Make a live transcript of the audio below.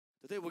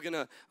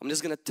Today I'm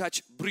just gonna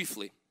touch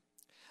briefly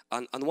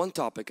on one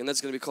topic, and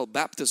that's gonna be called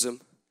baptism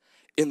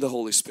in the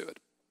Holy Spirit.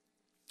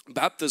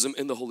 Baptism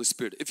in the Holy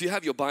Spirit. If you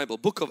have your Bible,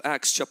 Book of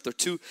Acts chapter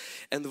 2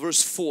 and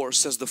verse 4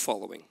 says the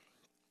following.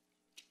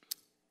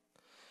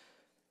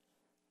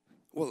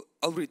 Well,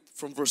 I'll read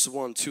from verse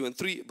 1, 2 and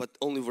 3, but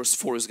only verse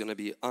 4 is gonna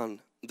be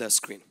on the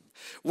screen.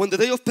 When the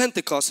day of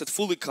Pentecost had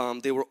fully come,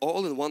 they were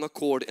all in one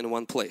accord in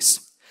one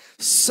place.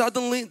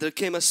 Suddenly there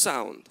came a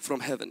sound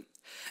from heaven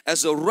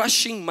as a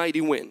rushing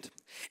mighty wind,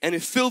 and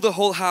it filled the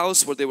whole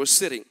house where they were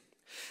sitting.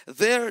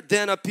 There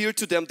then appeared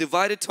to them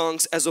divided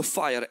tongues as of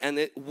fire,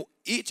 and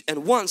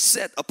one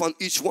sat upon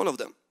each one of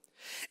them.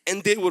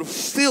 And they were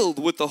filled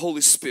with the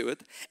Holy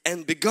Spirit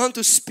and began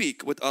to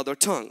speak with other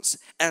tongues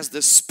as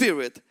the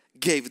Spirit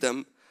gave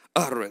them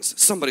utterance.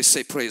 Somebody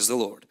say praise the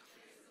Lord.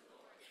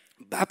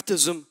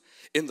 Baptism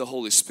in the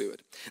Holy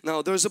Spirit.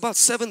 Now there's about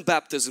 7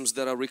 baptisms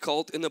that are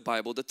recalled in the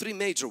Bible. The 3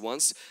 major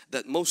ones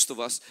that most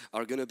of us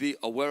are going to be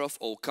aware of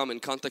or come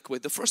in contact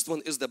with. The first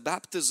one is the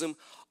baptism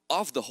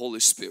of the Holy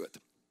Spirit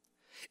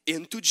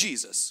into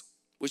Jesus,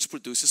 which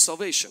produces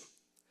salvation.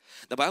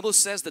 The Bible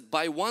says that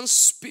by one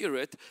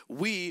Spirit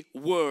we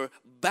were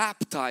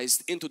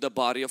baptized into the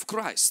body of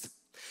Christ.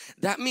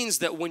 That means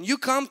that when you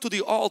come to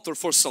the altar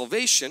for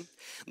salvation,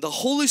 the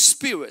Holy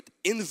Spirit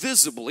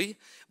invisibly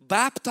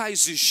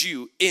baptizes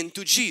you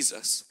into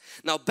Jesus.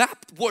 Now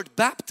word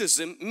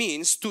baptism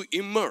means to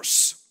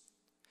immerse.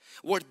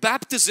 Word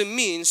baptism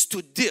means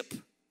to dip.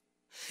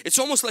 It's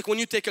almost like when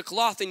you take a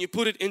cloth and you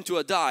put it into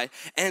a dye,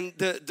 and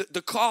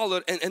the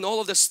collar and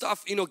all of the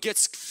stuff, you know,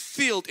 gets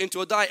filled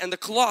into a dye, and the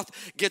cloth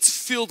gets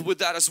filled with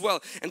that as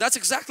well. And that's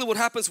exactly what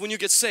happens when you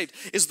get saved,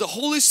 is the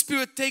Holy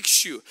Spirit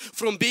takes you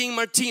from being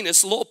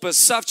Martinez, Lopez,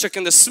 Savchuk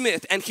and the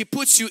Smith, and He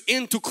puts you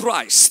into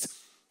Christ.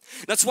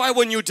 That's why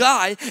when you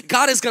die,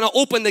 God is going to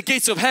open the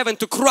gates of heaven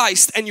to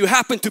Christ, and you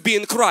happen to be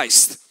in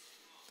Christ.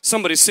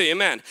 Somebody say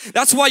amen.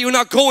 That's why you're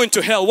not going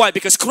to hell. Why?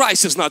 Because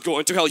Christ is not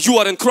going to hell. You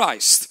are in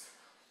Christ.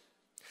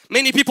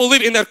 Many people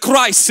live in their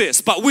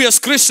crisis, but we as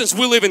Christians,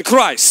 we live in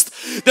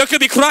Christ. There could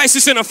be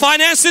crisis in our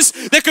finances,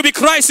 there could be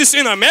crisis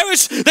in our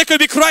marriage, there could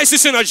be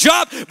crisis in our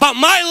job, but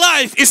my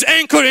life is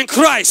anchored in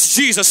Christ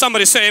Jesus.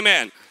 Somebody say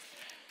amen.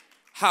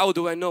 How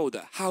do I know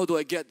that? How do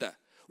I get that?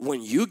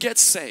 When you get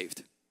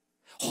saved,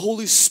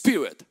 Holy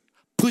Spirit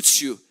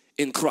puts you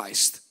in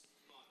Christ.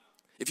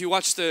 If you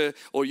watched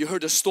or you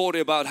heard the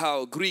story about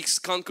how Greeks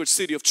conquered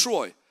city of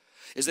Troy,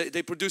 is that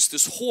they produced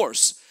this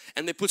horse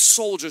and they put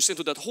soldiers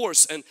into that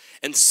horse,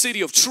 and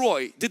city of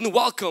Troy didn't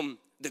welcome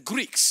the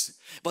Greeks,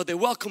 but they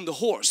welcomed the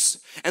horse.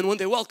 And when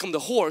they welcomed the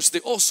horse, they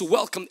also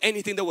welcomed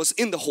anything that was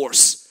in the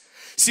horse.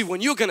 See,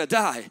 when you're gonna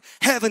die,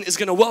 heaven is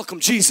gonna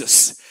welcome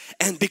Jesus,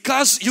 and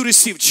because you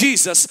receive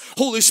Jesus,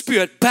 Holy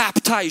Spirit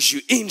baptize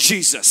you in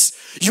Jesus.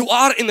 You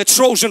are in the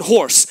Trojan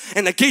horse,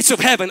 and the gates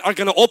of heaven are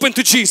gonna open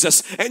to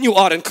Jesus, and you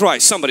are in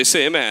Christ. Somebody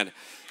say amen.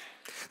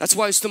 That's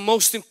why it's the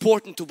most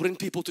important to bring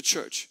people to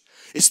church.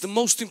 It's the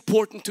most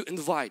important to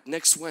invite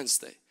next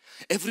Wednesday,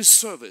 every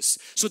service,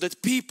 so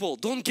that people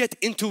don't get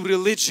into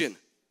religion,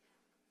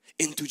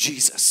 into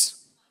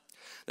Jesus.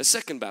 The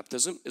second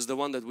baptism is the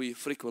one that we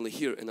frequently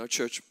hear in our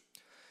church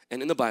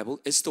and in the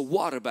Bible. It's the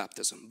water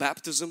baptism,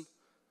 baptism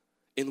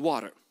in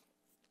water.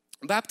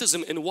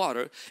 Baptism in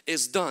water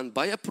is done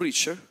by a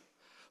preacher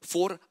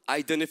for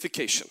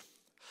identification.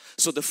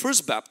 So the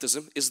first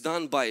baptism is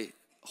done by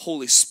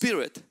Holy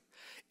Spirit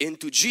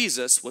into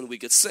Jesus when we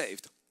get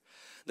saved.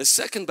 The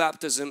second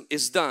baptism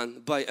is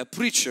done by a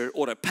preacher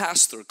or a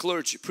pastor,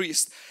 clergy,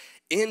 priest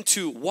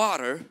into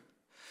water,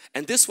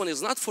 and this one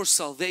is not for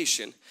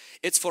salvation,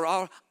 it's for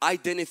our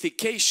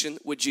identification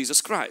with Jesus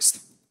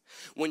Christ.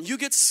 When you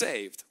get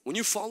saved, when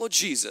you follow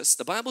Jesus,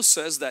 the Bible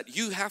says that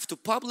you have to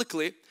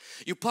publicly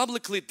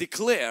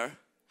declare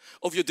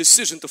of your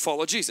decision to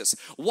follow Jesus.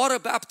 Water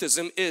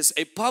baptism is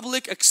a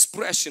public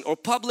expression or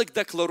public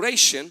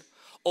declaration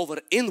of an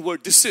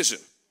inward decision.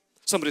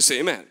 Somebody say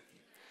amen.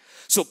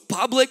 So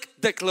public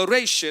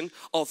declaration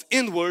of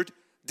inward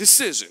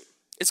decision.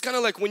 It's kind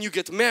of like when you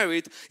get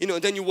married, you know,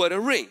 and then you wear a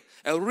ring.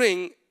 A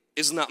ring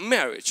is not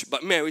marriage,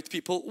 but married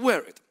people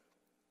wear it.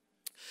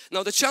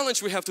 Now the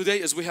challenge we have today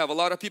is we have a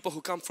lot of people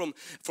who come from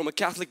a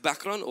Catholic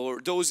background, or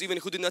those even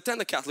who didn't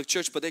attend a Catholic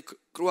church but they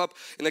grew up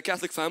in a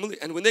Catholic family,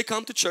 and when they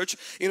come to church,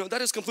 you know,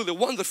 that is completely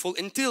wonderful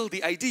until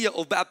the idea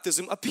of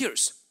baptism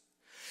appears.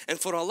 And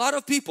for a lot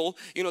of people,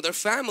 you know, their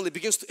family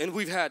begins to, and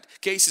we've had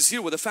cases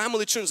here where the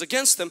family turns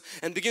against them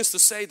and begins to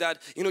say that,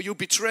 you know, you're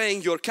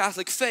betraying your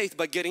Catholic faith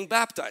by getting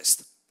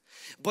baptized.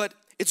 But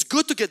it's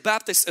good to get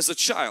baptized as a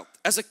child.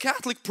 As a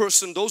Catholic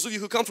person, those of you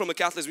who come from a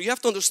Catholic, you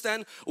have to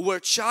understand where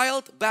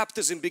child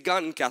baptism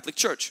began in Catholic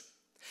Church.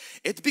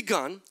 It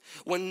began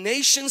when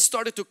nations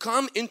started to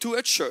come into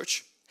a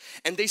church,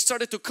 and they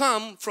started to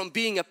come from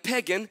being a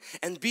pagan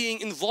and being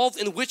involved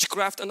in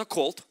witchcraft and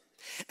occult,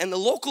 and the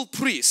local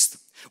priest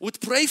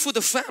would pray for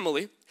the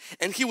family,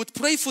 and he would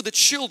pray for the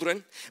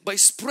children by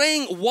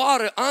spraying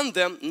water on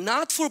them,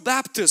 not for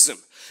baptism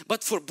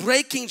but for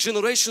breaking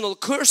generational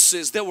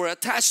curses that were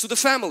attached to the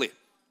family.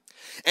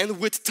 And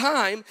with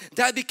time,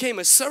 that became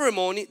a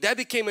ceremony, that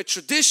became a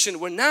tradition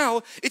where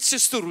now it's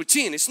just a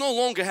routine. It's no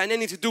longer had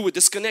anything to do with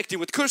disconnecting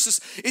with curses.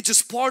 It's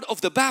just part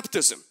of the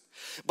baptism.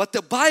 But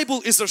the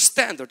Bible is our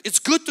standard. It's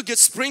good to get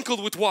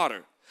sprinkled with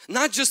water.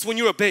 Not just when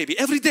you're a baby.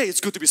 Every day it's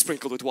good to be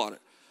sprinkled with water.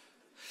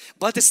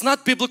 But it's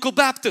not biblical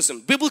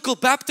baptism. Biblical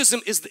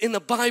baptism is in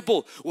the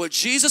Bible where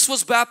Jesus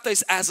was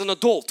baptized as an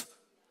adult.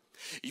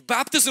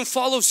 Baptism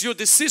follows your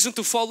decision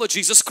to follow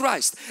Jesus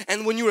Christ.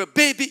 And when you're a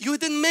baby, you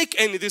didn't make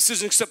any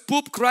decision except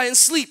poop, cry and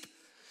sleep.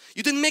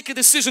 You didn't make a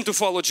decision to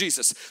follow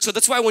Jesus. So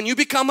that's why when you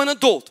become an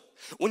adult,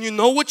 when you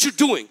know what you're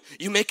doing,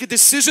 you make a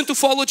decision to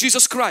follow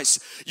Jesus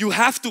Christ. You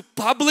have to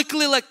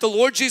publicly, like the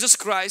Lord Jesus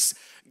Christ,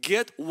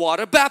 get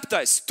water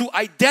baptized to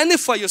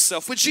identify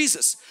yourself with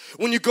Jesus.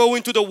 When you go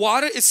into the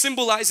water, it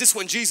symbolizes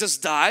when Jesus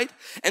died,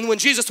 and when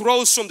Jesus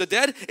rose from the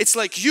dead, it's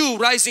like you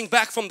rising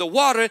back from the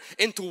water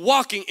into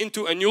walking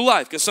into a new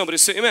life. Can somebody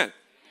say amen?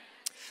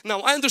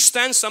 Now I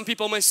understand some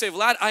people may say,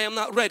 Vlad, I am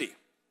not ready.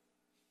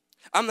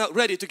 I'm not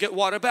ready to get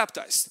water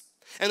baptized.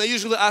 And I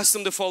usually ask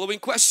them the following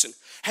question: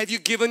 have you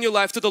given your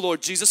life to the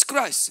Lord Jesus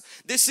Christ?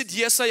 They said,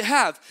 yes I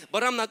have,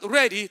 but I'm not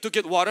ready to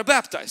get water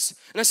baptized.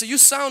 And I said, you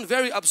sound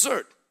very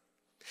absurd.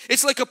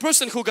 It's like a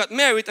person who got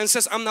married and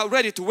says, I'm not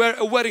ready to wear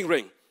a wedding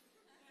ring.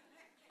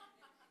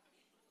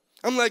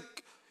 I'm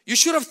like, you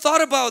should have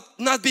thought about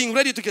not being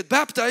ready to get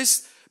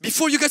baptized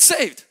before you got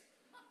saved.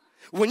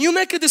 When you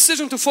make a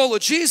decision to follow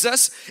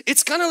Jesus,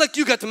 it's kind of like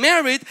you got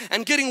married,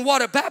 and getting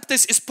water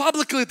baptized is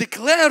publicly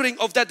declaring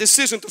of that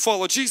decision to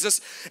follow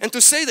Jesus. And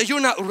to say that you're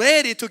not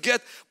ready to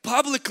get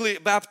publicly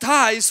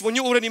baptized when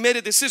you already made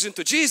a decision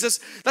to Jesus,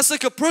 that's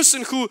like a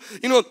person who,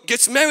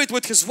 gets married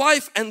with his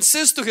wife and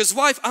says to his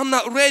wife, I'm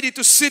not ready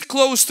to sit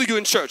close to you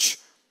in church.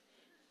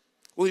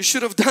 Well, you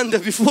should have done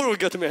that before we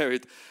got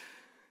married.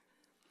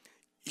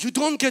 You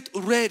don't get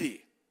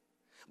ready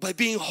by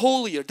being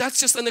holier. That's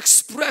just an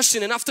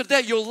expression, and after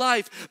that your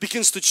life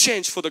begins to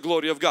change for the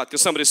glory of God. Can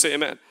somebody say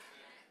amen?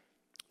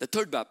 The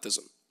third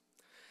baptism,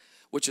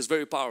 which is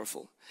very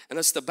powerful, and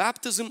that's the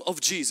baptism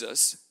of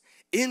Jesus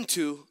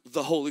into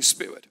the Holy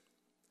Spirit.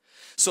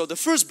 So the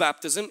first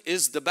baptism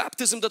is the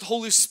baptism that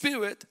Holy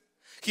Spirit,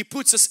 He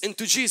puts us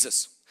into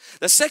Jesus.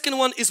 The second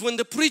one is when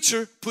the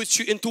preacher puts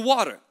you into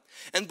water.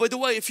 And by the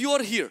way, if you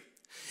are here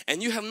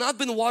and you have not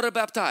been water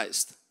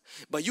baptized,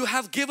 but you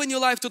have given your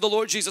life to the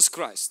Lord Jesus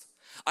Christ,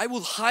 I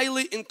will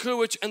highly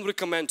encourage and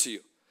recommend to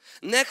you,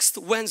 next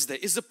Wednesday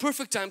is the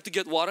perfect time to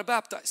get water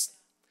baptized.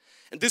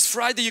 And this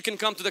Friday you can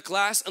come to the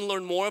class and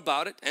learn more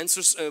about it.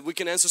 We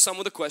can answer some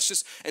of the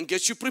questions and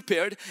get you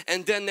prepared.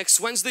 And then next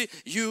Wednesday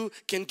you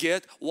can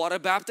get water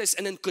baptized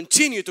and then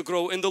continue to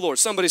grow in the Lord.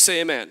 Somebody say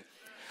amen.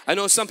 I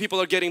know some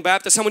people are getting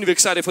baptized. How many of you are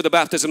excited for the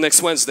baptism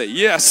next Wednesday?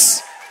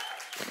 Yes.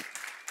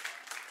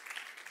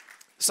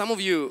 Some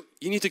of you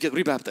need to get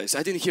rebaptized.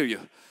 I didn't hear you.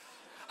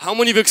 How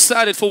many of you are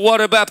excited for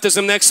water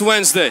baptism next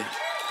Wednesday?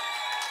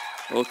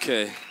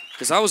 Okay,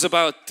 because I was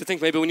about to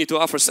think maybe we need to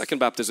offer second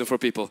baptism for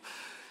people.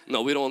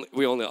 No, we don't.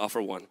 We only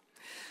offer one.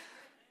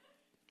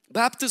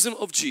 Baptism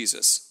of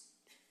Jesus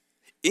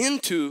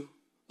into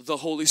the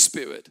Holy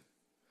Spirit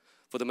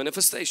for the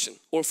manifestation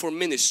or for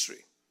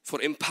ministry, for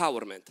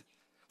empowerment,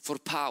 for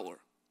power.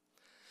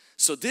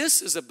 So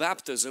this is a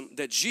baptism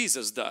that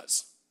Jesus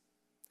does,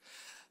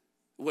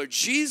 where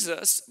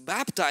Jesus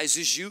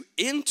baptizes you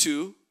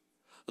into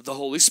the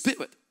Holy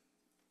Spirit.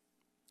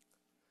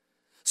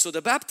 So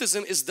the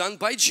baptism is done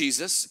by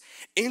Jesus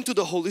into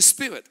the Holy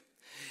Spirit.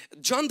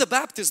 John the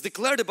Baptist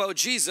declared about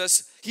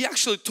Jesus, he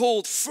actually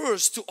told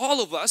first to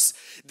all of us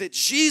that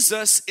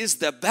Jesus is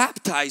the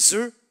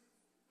baptizer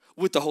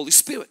with the Holy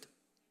Spirit.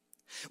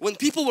 When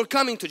people were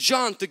coming to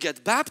John to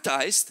get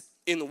baptized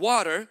in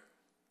water,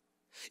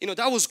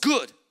 that was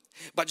good.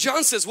 But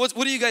John says, what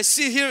do you guys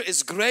see here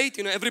is great.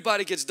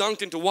 Everybody gets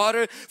dunked into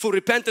water for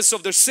repentance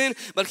of their sin.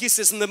 But he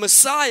says, the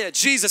Messiah,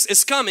 Jesus,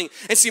 is coming.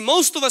 And see,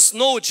 most of us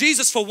know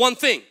Jesus for one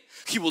thing.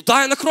 He will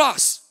die on the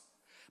cross.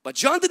 But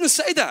John didn't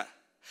say that.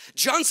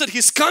 John said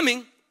He's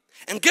coming.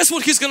 And guess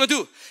what He's going to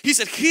do? He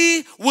said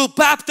He will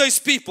baptize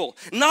people,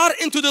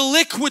 not into the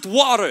liquid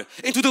water,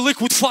 into the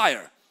liquid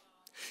fire.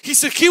 He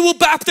said He will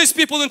baptize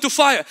people into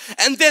fire.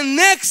 And then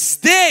next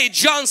day,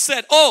 John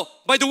said, oh,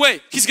 by the way,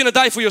 He's going to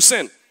die for your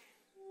sin.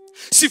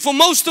 See, for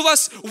most of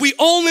us, we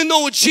only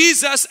know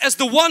Jesus as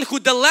the one who,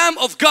 the Lamb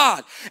of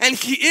God, and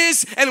He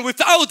is, and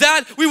without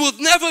that we will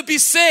never be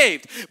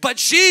saved. But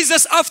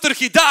Jesus, after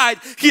He died,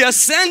 He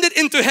ascended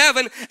into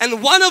heaven,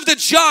 and one of the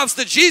jobs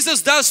that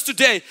Jesus does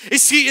today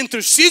is He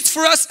intercedes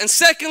for us, and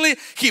secondly,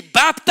 He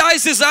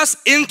baptizes us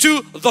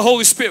into the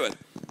Holy Spirit.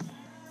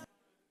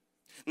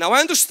 Now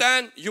I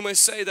understand you may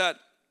say that,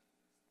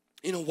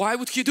 why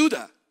would He do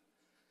that?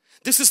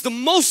 This is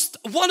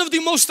one of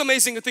the most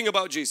amazing thing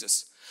about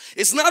Jesus.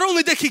 It's not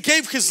only that He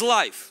gave His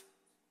life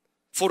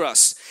for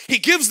us, He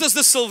gives us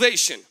the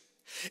salvation.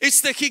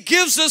 It's that He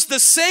gives us the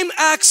same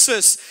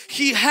access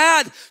He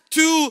had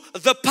to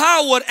the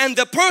power and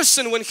the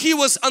person when He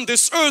was on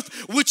this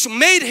earth, which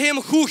made Him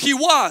who He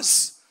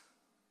was.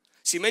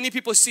 See, many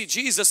people see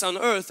Jesus on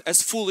earth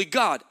as fully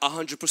God,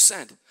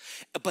 100%.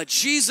 But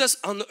Jesus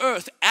on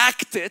earth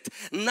acted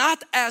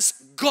not as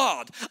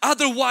God.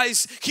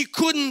 Otherwise, He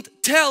couldn't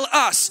tell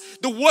us,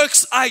 the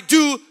works I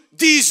do,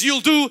 these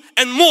you'll do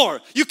and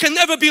more. You can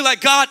never be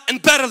like God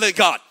and better than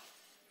God.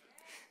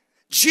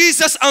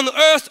 Jesus on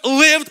earth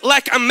lived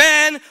like a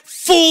man,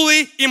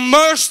 fully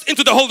immersed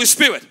into the Holy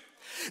Spirit.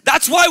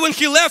 That's why when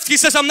He left, He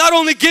says, I'm not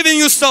only giving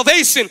you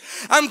salvation,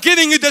 I'm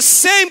giving you the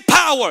same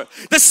power,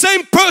 the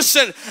same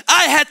person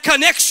I had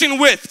connection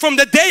with from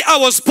the day I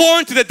was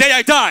born to the day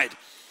I died.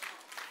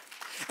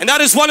 And that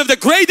is one of the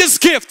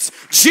greatest gifts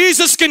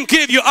Jesus can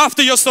give you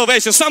after your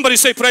salvation. Somebody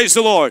say, praise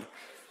the Lord.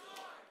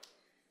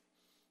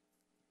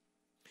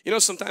 You know,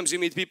 sometimes you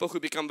meet people who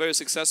become very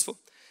successful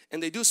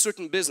and they do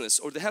certain business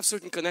or they have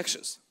certain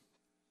connections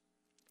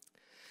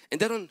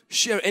and they don't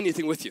share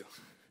anything with you.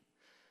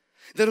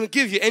 They don't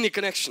give you any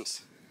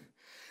connections.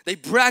 They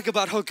brag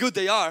about how good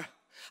they are,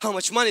 how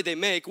much money they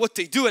make, what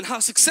they do and how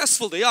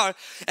successful they are.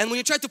 And when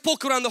you try to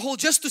poke around the hole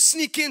just to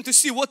sneak in to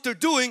see what they're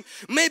doing,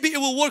 maybe it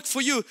will work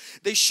for you.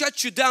 They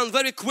shut you down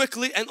very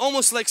quickly and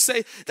almost like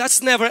say,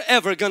 that's never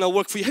ever gonna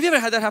work for you. Have you ever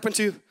had that happen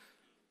to you?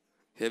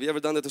 Have you ever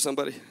done that to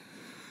somebody?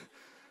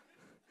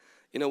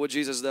 You know what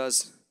Jesus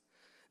does?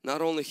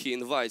 Not only He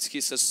invites,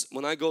 He says,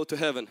 when I go to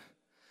heaven,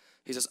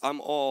 He says,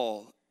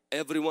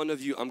 every one of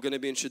you, I'm going to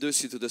be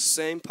introduced you to the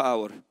same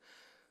power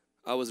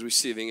I was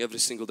receiving every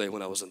single day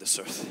when I was on this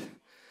earth.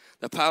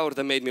 The power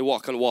that made me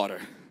walk on water.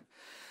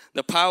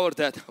 The power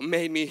that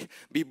made me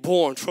be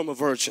born from a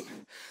virgin.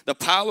 The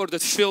power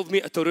that filled me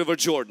at the river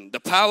Jordan. The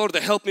power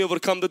that helped me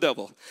overcome the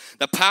devil.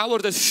 The power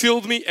that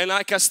filled me and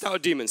I cast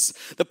out demons.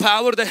 The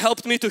power that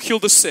helped me to heal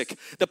the sick.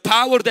 The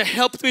power that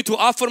helped me to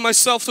offer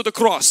myself to the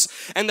cross.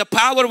 And the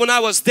power when I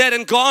was dead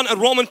and gone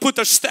and Roman put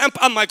a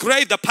stamp on my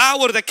grave. The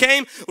power that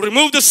came,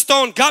 removed the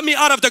stone, got me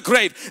out of the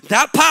grave.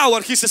 That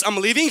power, He says, I'm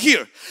leaving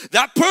here.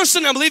 That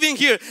person, I'm leaving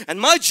here.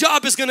 And my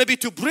job is going to be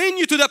to bring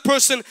you to that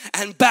person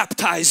and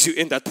baptize you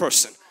in that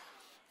person.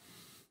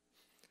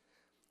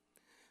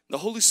 The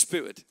Holy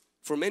Spirit,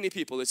 for many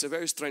people, it's a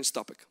very strange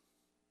topic.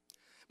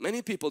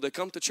 Many people, they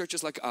come to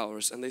churches like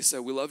ours and they say,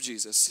 we love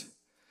Jesus.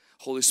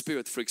 Holy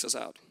Spirit freaks us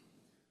out.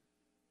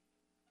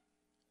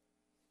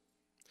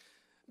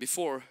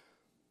 Before,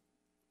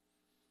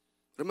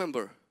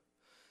 remember,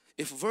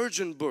 if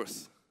virgin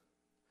birth,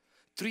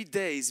 3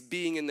 days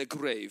being in the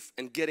grave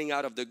and getting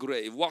out of the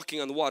grave,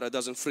 walking on water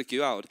doesn't freak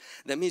you out,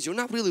 that means you're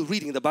not really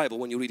reading the Bible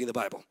when you're reading the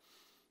Bible.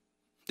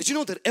 Did you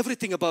know that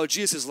everything about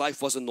Jesus'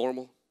 life wasn't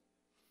normal?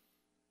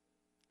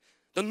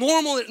 The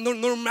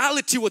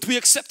normality, what we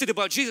accepted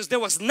about Jesus, there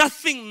was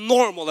nothing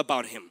normal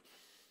about Him.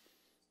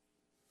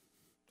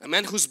 A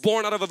man who's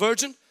born out of a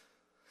virgin,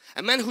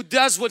 a man who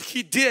does what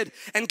He did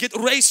and get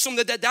raised from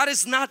the dead, that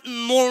is not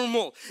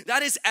normal.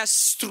 That is as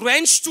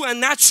strange to a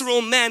natural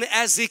man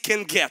as it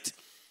can get.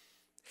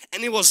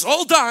 And it was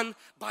all done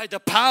by the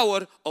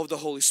power of the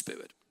Holy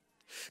Spirit.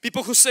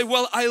 People who say,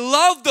 well, I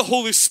love the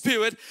Holy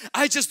Spirit,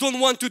 I just don't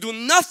want to do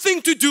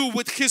nothing to do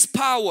with His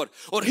power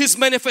or His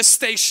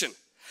manifestation.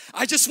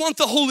 I just want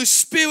the Holy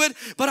Spirit,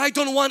 but I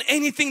don't want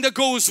anything that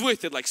goes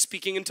with it, like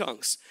speaking in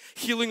tongues,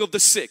 healing of the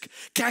sick,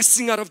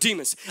 casting out of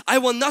demons. I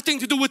want nothing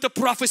to do with the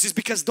prophecies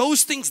because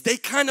those things, they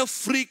kind of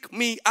freak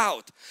me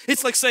out.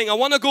 It's like saying, I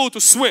want to go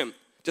to swim,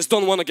 just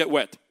don't want to get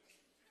wet.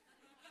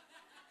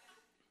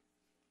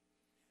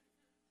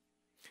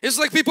 It's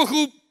like people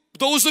who,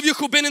 those of you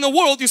who've been in the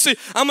world, you say,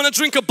 I'm going to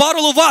drink a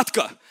bottle of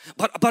vodka,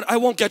 but I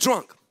won't get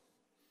drunk.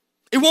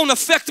 It won't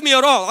affect me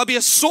at all. I'll be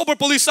a sober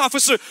police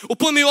officer who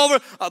pull me over,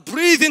 I'll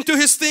breathe into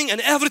his thing and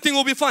everything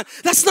will be fine.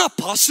 That's not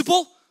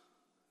possible.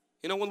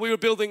 You know, when we were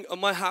building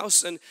my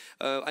house and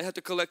I had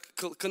to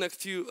connect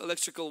few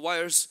electrical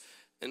wires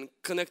and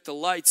connect the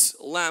lights,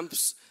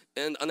 lamps,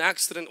 and an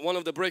accident, one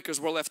of the breakers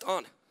were left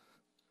on.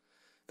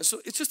 And so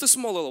it's just a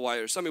small little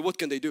wires. I mean, what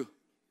can they do?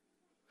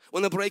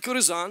 When the breaker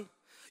is on,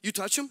 you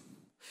touch them,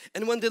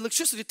 and when the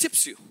electricity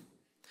tips you,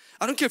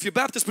 I don't care if you're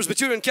Baptist,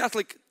 Presbyterian,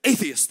 Catholic,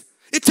 atheist,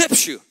 it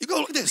tips you. You go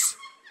like this.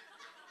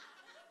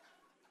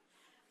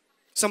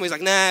 Somebody's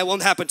like, nah, it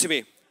won't happen to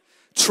me.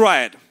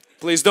 Try it.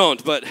 Please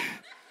don't. But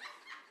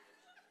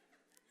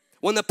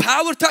when the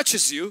power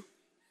touches you,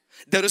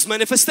 there is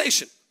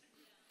manifestation.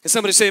 Can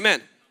somebody say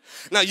amen?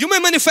 Now you may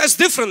manifest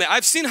differently.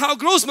 I've seen how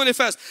girls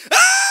manifest.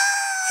 Ah!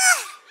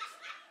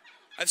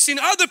 I've seen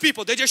other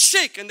people, they just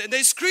shake and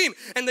they scream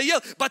and they yell.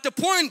 But the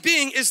point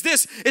being is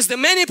this, is that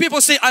many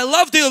people say, I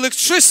love the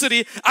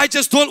electricity, I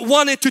just don't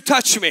want it to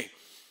touch me.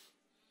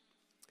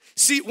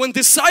 See, when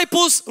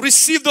disciples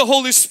received the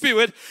Holy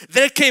Spirit,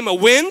 there came a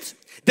wind,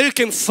 there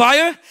came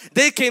fire,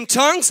 there came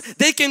tongues,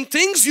 there came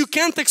things you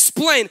can't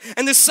explain.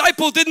 And the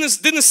disciple didn't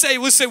say,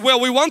 well,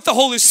 we want the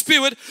Holy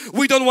Spirit,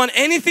 we don't want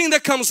anything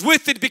that comes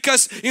with it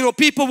because, you know,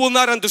 people will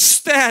not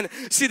understand.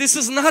 See, this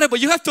is not about,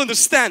 you have to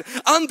understand,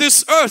 on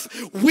this earth,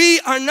 we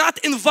are not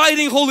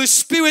inviting Holy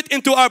Spirit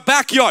into our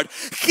backyard.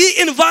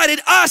 He invited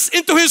us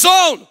into His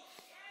own.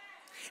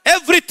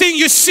 Everything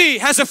you see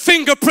has a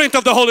fingerprint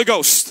of the Holy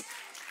Ghost.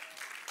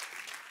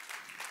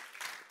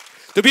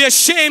 To be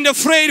ashamed,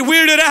 afraid,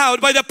 weirded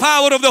out by the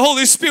power of the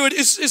Holy Spirit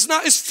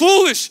is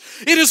foolish.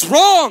 It is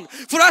wrong.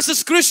 For us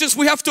as Christians,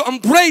 we have to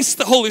embrace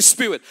the Holy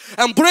Spirit,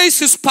 embrace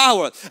His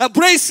power,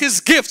 embrace His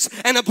gifts,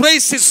 and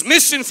embrace His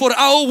mission for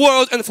our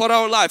world and for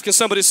our life. Can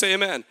somebody say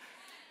amen?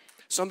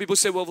 Some people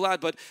say, well, Vlad,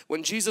 but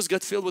when Jesus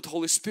got filled with the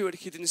Holy Spirit,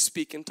 He didn't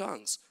speak in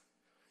tongues.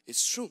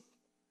 It's true.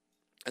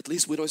 At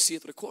least we don't see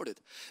it recorded.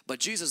 But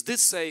Jesus did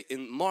say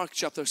in Mark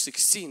chapter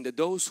 16 that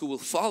those who will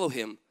follow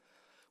Him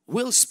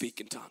will speak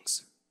in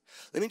tongues.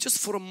 Let me just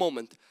for a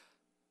moment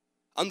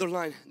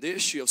underline the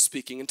issue of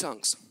speaking in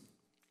tongues.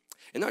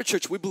 In our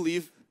church, we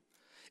believe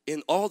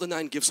in all the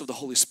 9 gifts of the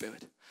Holy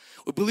Spirit.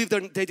 We believe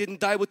that they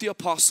didn't die with the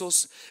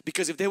apostles,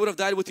 because if they would have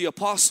died with the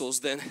apostles,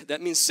 then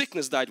that means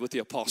sickness died with the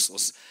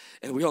apostles.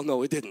 And we all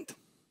know it didn't.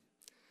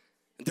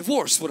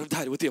 Divorce would have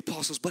died with the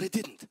apostles, but it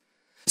didn't.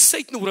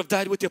 Satan would have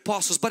died with the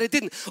apostles, but it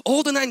didn't.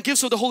 All the 9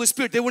 gifts of the Holy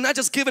Spirit, they were not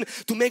just given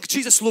to make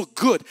Jesus look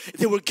good.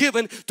 They were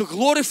given to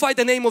glorify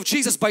the name of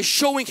Jesus by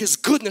showing His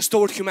goodness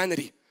toward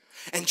humanity.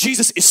 And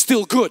Jesus is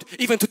still good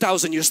even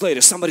 2,000 years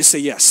later. Somebody say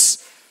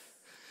yes.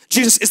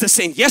 Jesus is the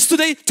same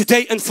yesterday,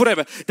 today and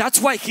forever. That's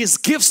why His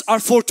gifts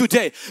are for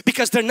today,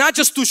 because they're not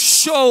just to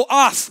show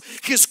off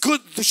His good,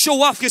 to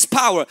show off His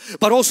power,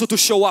 but also to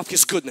show off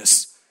His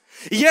goodness.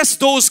 Yes,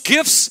 those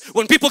gifts,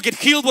 when people get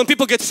healed, when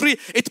people get free,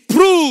 it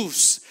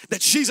proves that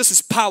Jesus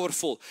is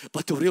powerful.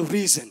 But the real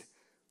reason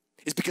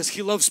is because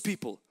He loves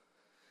people.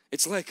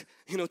 It's like,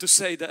 to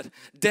say that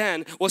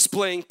Dan was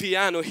playing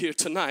piano here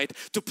tonight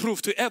to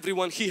prove to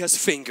everyone he has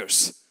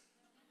fingers.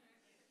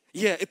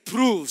 Yeah, it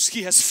proves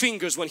He has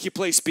fingers when He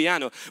plays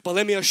piano. But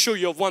let me assure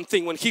you of one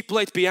thing, when He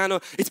played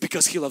piano, it's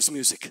because He loves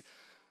music.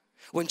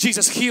 When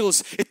Jesus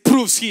heals, it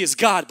proves He is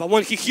God. But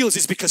when He heals,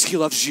 it's because He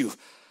loves you.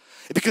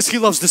 Because He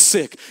loves the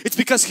sick. It's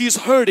because He is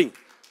hurting.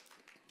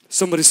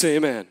 Somebody say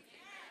amen.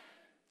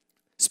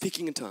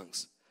 Speaking in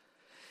tongues.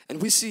 And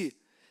we see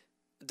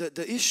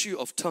the issue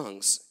of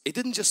tongues, it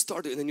didn't just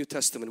start in the New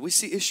Testament. We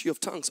see issue of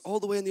tongues all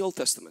the way in the Old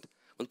Testament.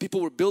 When people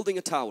were building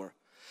a tower,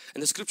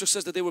 and the scripture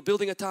says that they were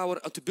building a tower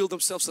to build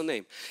themselves a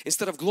name.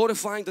 Instead of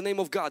glorifying the name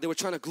of God, they were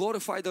trying to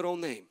glorify their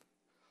own name.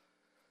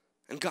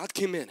 And God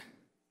came in,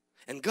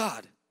 and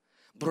God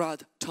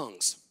brought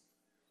tongues.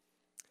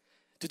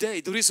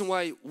 Today, the reason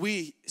why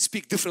we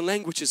speak different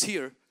languages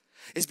here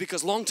is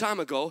because long time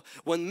ago,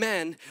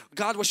 when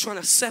God was trying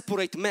to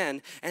separate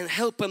man and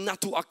help him not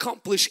to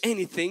accomplish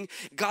anything,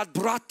 God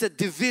brought the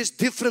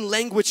different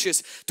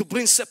languages to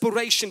bring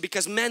separation,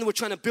 because men were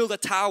trying to build a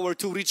tower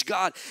to reach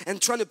God and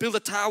trying to build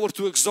a tower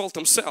to exalt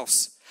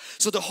themselves.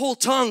 So the whole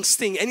tongues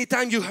thing,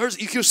 anytime you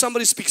hear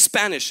somebody speak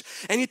Spanish,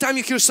 anytime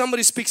you hear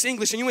somebody speaks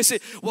English, and you may say,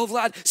 well,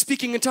 Vlad,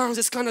 speaking in tongues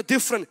is kind of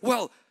different.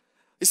 Well,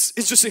 it's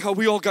interesting how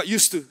we all got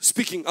used to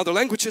speaking other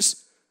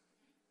languages.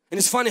 And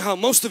it's funny how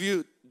most of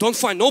you don't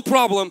find no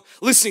problem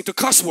listening to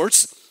cuss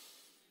words.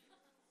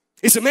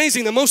 It's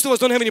amazing that most of us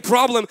don't have any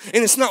problem,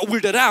 and it's not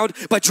weirded out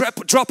by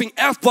dropping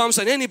F-bombs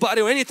on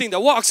anybody or anything that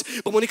walks.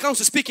 But when it comes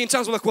to speaking in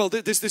tongues, we're like, well,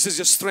 this is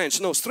just strange.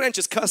 No, strange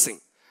is cussing.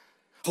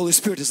 Holy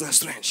Spirit is not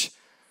strange.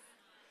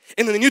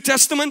 And in the New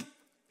Testament,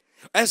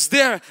 as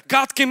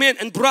God came in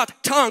and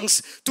brought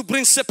tongues to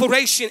bring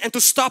separation and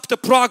to stop the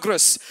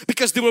progress,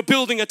 because they were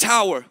building a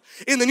tower.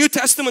 In the New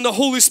Testament, the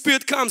Holy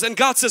Spirit comes and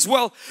God says,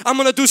 well, I'm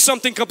going to do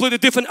something completely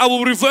different. I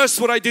will reverse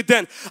what I did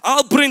then.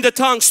 I'll bring the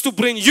tongues to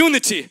bring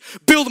unity,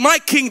 build my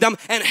kingdom,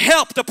 and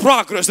help the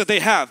progress that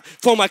they have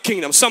for my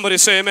kingdom. Somebody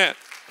say amen.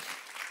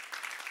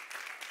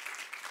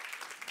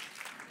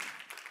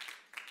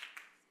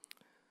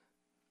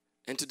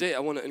 And today I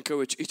want to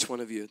encourage each one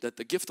of you that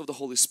the gift of the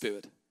Holy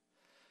Spirit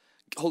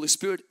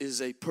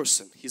is a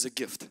person. He's a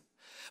gift.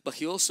 But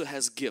He also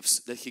has gifts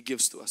that He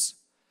gives to us.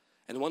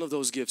 And one of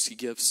those gifts He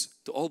gives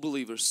to all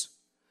believers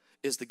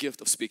is the gift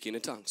of speaking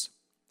in tongues.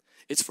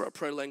 It's for a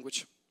prayer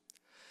language.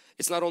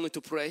 It's not only to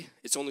pray,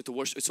 it's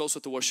also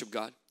to worship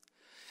God.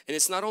 And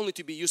it's not only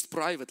to be used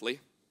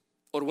privately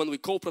or when we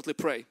corporately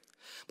pray,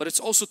 but it's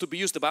also to be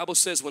used, the Bible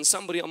says, when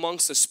somebody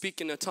amongst us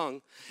speak in a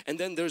tongue, and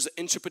then there's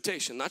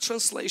interpretation, not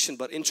translation,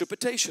 but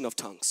interpretation of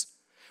tongues.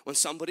 When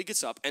somebody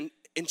gets up and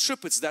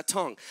interprets that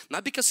tongue,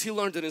 not because he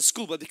learned it in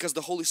school, but because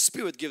the Holy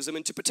Spirit gives him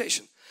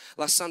interpretation.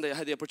 Last Sunday I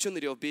had the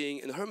opportunity of being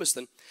in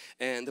Hermiston,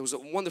 and there was a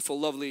wonderful,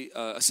 lovely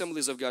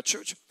Assemblies of God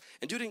church.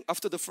 And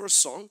after the first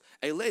song,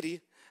 a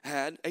lady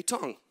had a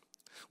tongue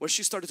where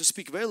she started to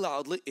speak very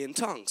loudly in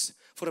tongues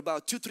for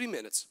about 2-3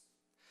 minutes.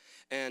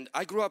 And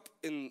I grew up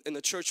in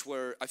a church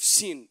where I've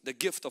seen the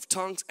gift of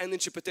tongues and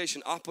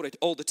interpretation operate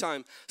all the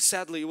time.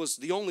 Sadly, it was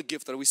the only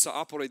gift that we saw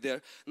operate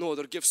there. No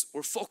other gifts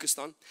were focused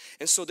on.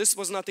 And so this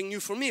was nothing new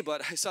for me,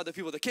 but I saw the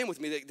people that came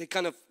with me, they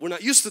kind of were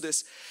not used to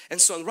this.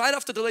 And so right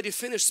after the lady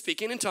finished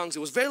speaking in tongues, it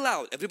was very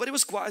loud. Everybody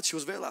was quiet, she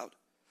was very loud.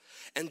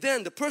 And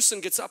then the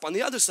person gets up on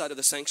the other side of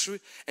the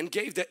sanctuary and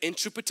gave the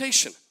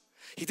interpretation.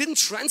 He didn't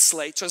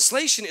translate.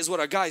 Translation is what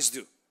our guys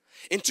do.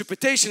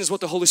 Interpretation is what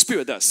the Holy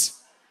Spirit does.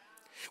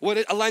 When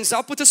it aligns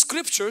up with the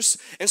scriptures,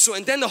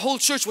 and then the whole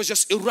church was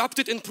just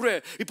erupted in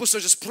prayer. People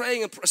started just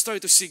praying and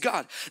started to see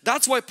God.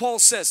 That's why Paul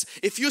says,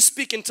 if you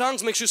speak in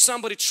tongues, make sure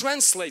somebody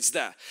translates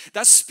that.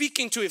 That's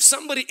speaking to, if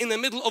somebody in the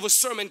middle of a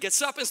sermon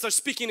gets up and starts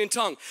speaking in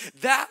tongue,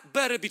 that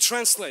better be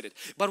translated.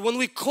 But when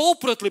we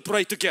corporately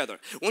pray together,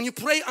 when you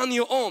pray on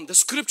your own, the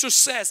scripture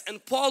says,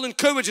 and Paul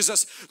encourages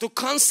us to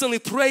constantly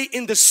pray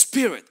in the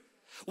Spirit.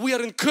 We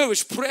are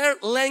encouraged. Prayer,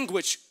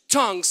 language,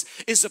 tongues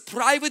is a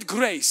private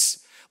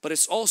grace, but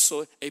it's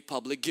also a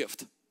public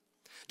gift.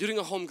 During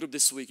a home group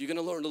this week, you're going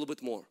to learn a little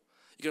bit more.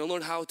 You're going to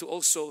learn how to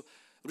also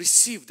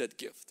receive that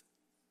gift.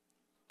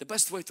 The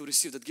best way to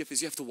receive that gift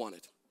is you have to want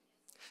it.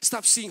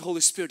 Stop seeing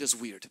Holy Spirit as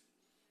weird.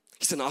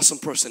 He's an awesome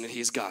person and He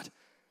is God.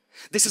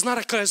 This is not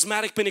a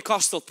charismatic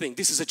Pentecostal thing.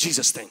 This is a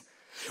Jesus thing.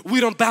 We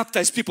don't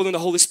baptize people in the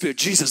Holy Spirit.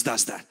 Jesus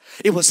does that.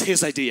 It was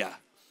His idea.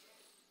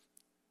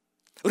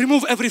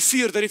 Remove every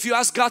fear that if you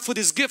ask God for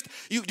this gift,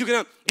 you're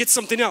going to get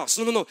something else.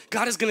 No.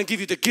 God is going to give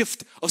you the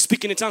gift of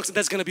speaking in tongues, and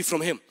that's going to be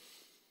from Him.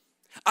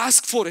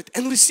 Ask for it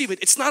and receive it.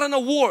 It's not an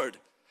award.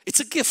 It's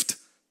a gift.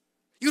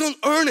 You don't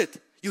earn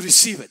it. You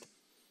receive it.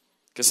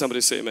 Can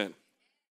somebody say amen?